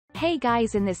Hey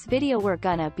guys, in this video we're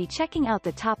gonna be checking out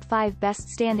the top 5 best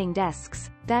standing desks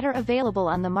that are available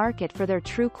on the market for their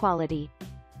true quality.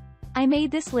 I made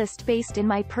this list based in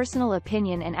my personal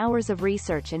opinion and hours of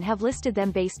research and have listed them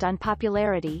based on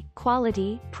popularity,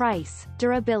 quality, price,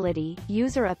 durability,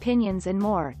 user opinions and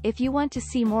more. If you want to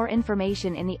see more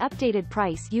information in the updated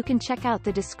price, you can check out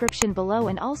the description below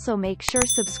and also make sure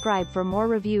subscribe for more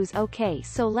reviews. Okay,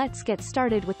 so let's get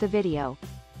started with the video.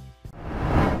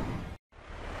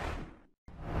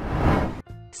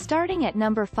 Starting at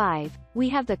number 5, we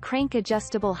have the Crank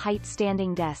Adjustable Height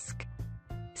Standing Desk.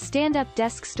 Stand-up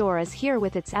Desk Store is here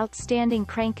with its outstanding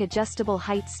Crank Adjustable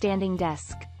Height Standing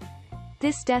Desk.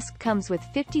 This desk comes with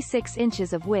 56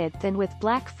 inches of width and with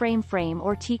black frame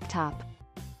or teak top.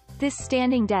 This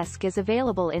standing desk is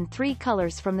available in 3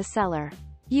 colors from the seller.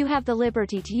 You have the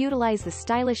liberty to utilize the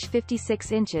stylish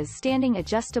 56 inches standing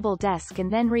adjustable desk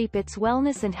and then reap its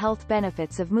wellness and health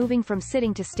benefits of moving from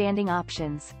sitting to standing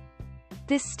options.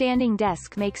 This standing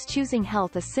desk makes choosing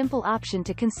health a simple option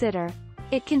to consider.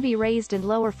 It can be raised and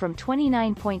lower from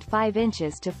 29.5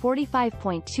 inches to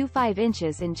 45.25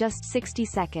 inches in just 60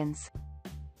 seconds.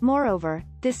 Moreover,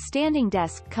 this standing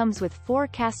desk comes with 4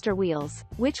 caster wheels,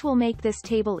 which will make this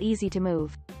table easy to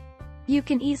move. You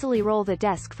can easily roll the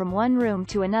desk from one room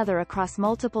to another across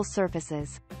multiple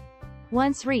surfaces.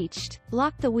 Once reached,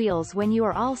 lock the wheels when you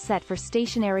are all set for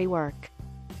stationary work.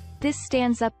 This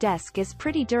stands-up desk is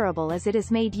pretty durable as it is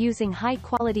made using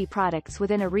high-quality products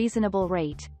within a reasonable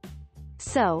rate.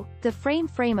 So, the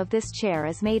frame of this chair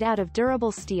is made out of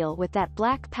durable steel with that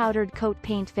black powdered coat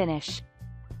paint finish.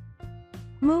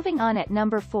 Moving on at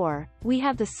number 4, we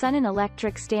have the Sunon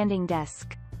electric standing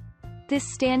desk.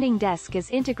 This standing desk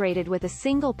is integrated with a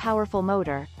single powerful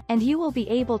motor, and you will be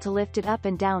able to lift it up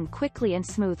and down quickly and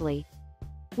smoothly.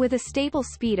 With a stable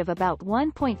speed of about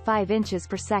 1.5 inches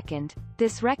per second,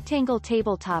 this rectangle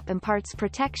tabletop imparts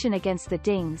protection against the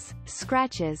dings,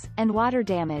 scratches, and water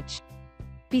damage.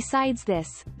 Besides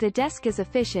this, the desk is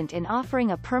efficient in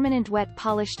offering a permanent wet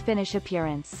polished finish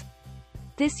appearance.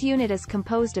 This unit is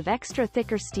composed of extra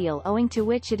thicker steel, owing to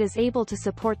which it is able to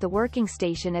support the working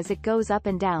station as it goes up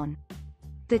and down.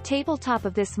 The tabletop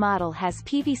of this model has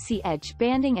PVC edge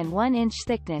banding and 1-inch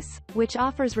thickness, which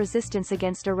offers resistance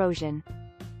against erosion.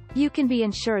 You can be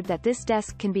ensured that this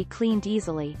desk can be cleaned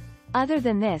easily. Other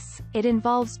than this, it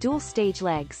involves dual-stage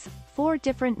legs, 4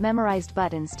 different memorized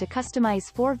buttons to customize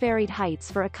 4 varied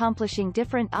heights for accomplishing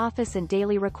different office and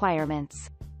daily requirements.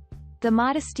 The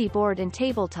Modesty board and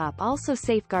tabletop also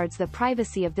safeguards the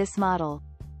privacy of this model.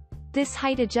 This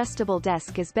height-adjustable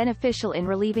desk is beneficial in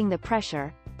relieving the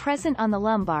pressure present on the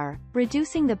lumbar,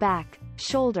 reducing the back,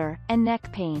 shoulder, and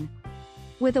neck pain.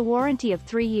 With a warranty of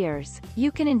 3 years,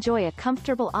 you can enjoy a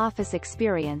comfortable office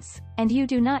experience, and you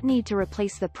do not need to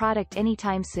replace the product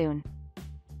anytime soon.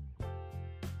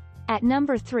 At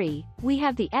number 3, we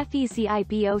have the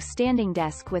FEZIBO standing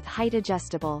desk with height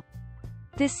adjustable.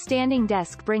 This standing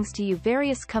desk brings to you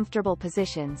various comfortable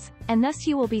positions, and thus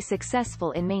you will be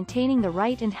successful in maintaining the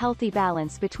right and healthy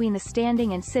balance between the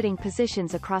standing and sitting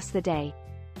positions across the day.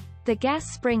 The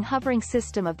gas spring hovering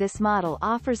system of this model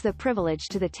offers the privilege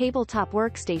to the tabletop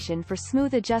workstation for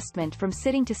smooth adjustment from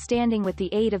sitting to standing with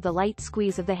the aid of the light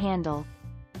squeeze of the handle.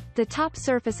 The top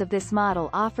surface of this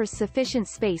model offers sufficient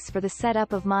space for the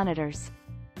setup of monitors.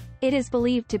 It is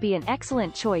believed to be an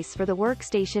excellent choice for the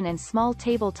workstation and small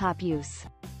tabletop use.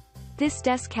 This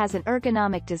desk has an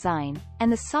ergonomic design,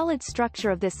 and the solid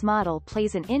structure of this model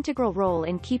plays an integral role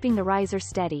in keeping the riser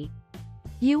steady.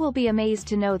 You will be amazed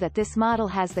to know that this model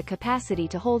has the capacity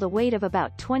to hold a weight of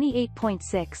about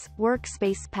 28.6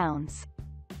 workspace pounds.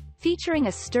 Featuring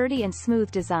a sturdy and smooth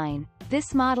design,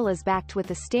 this model is backed with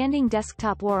a standing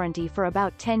desktop warranty for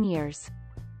about 10 years.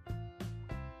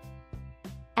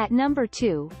 At number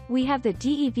 2, we have the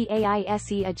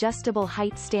DEVAISE Adjustable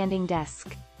Height Standing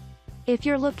Desk. If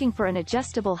you're looking for an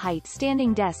adjustable height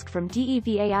standing desk from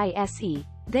DEVAISE,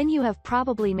 then you have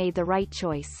probably made the right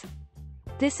choice.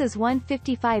 This is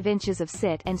 155 inches of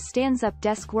sit and stands-up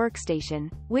desk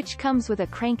workstation, which comes with a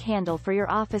crank handle for your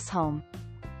office home.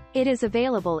 It is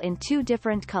available in 2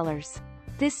 different colors.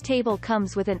 This table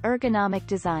comes with an ergonomic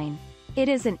design. It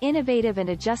is an innovative and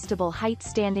adjustable height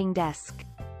standing desk.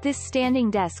 This standing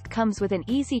desk comes with an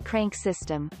easy crank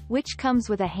system, which comes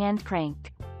with a hand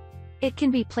crank. It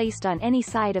can be placed on any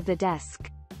side of the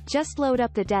desk. Just load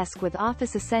up the desk with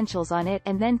office essentials on it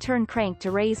and then turn crank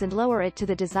to raise and lower it to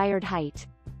the desired height.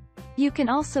 You can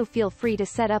also feel free to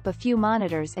set up a few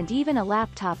monitors and even a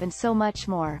laptop and so much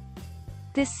more.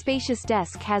 This spacious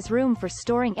desk has room for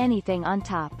storing anything on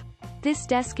top. This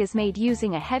desk is made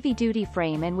using a heavy-duty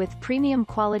frame and with premium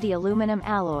quality aluminum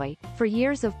alloy, for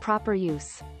years of proper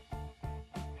use.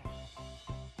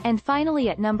 And finally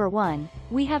at number 1,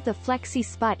 we have the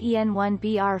FlexiSpot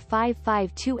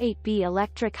EN1BR5528B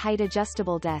electric height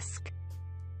adjustable desk.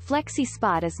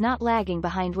 FlexiSpot is not lagging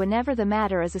behind whenever the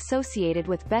matter is associated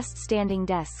with best standing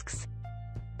desks.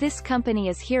 This company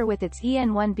is here with its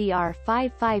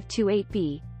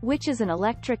EN1BR5528B, which is an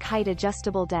electric height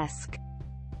adjustable desk.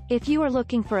 If you are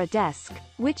looking for a desk,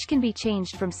 which can be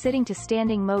changed from sitting to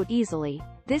standing mode easily,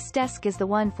 this desk is the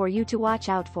one for you to watch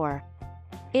out for.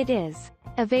 It is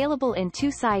available in 2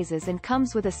 sizes and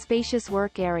comes with a spacious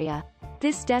work area.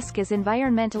 This desk is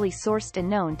environmentally sourced and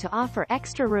known to offer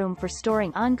extra room for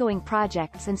storing ongoing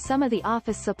projects and some of the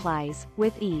office supplies,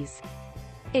 with ease.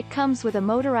 It comes with a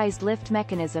motorized lift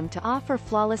mechanism to offer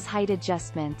flawless height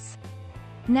adjustments.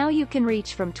 Now you can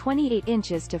reach from 28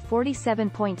 inches to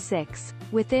 47.6,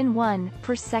 within 1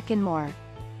 per second more.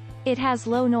 It has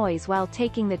low noise while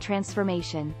taking the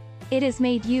transformation. It is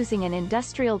made using an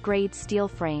industrial-grade steel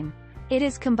frame. It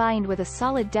is combined with a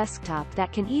solid desktop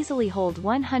that can easily hold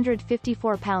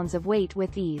 154 pounds of weight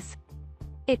with ease.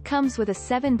 It comes with a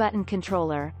 7-button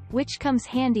controller, which comes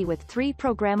handy with 3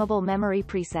 programmable memory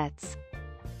presets.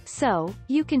 So,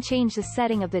 you can change the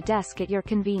setting of the desk at your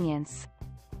convenience.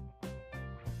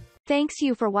 Thanks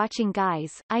you for watching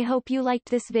guys, I hope you liked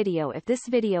this video. If this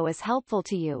video is helpful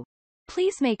to you,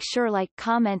 please make sure like,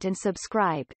 comment and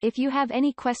subscribe. If you have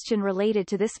any question related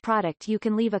to this product you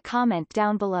can leave a comment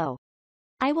down below.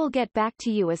 I will get back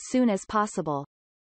to you as soon as possible.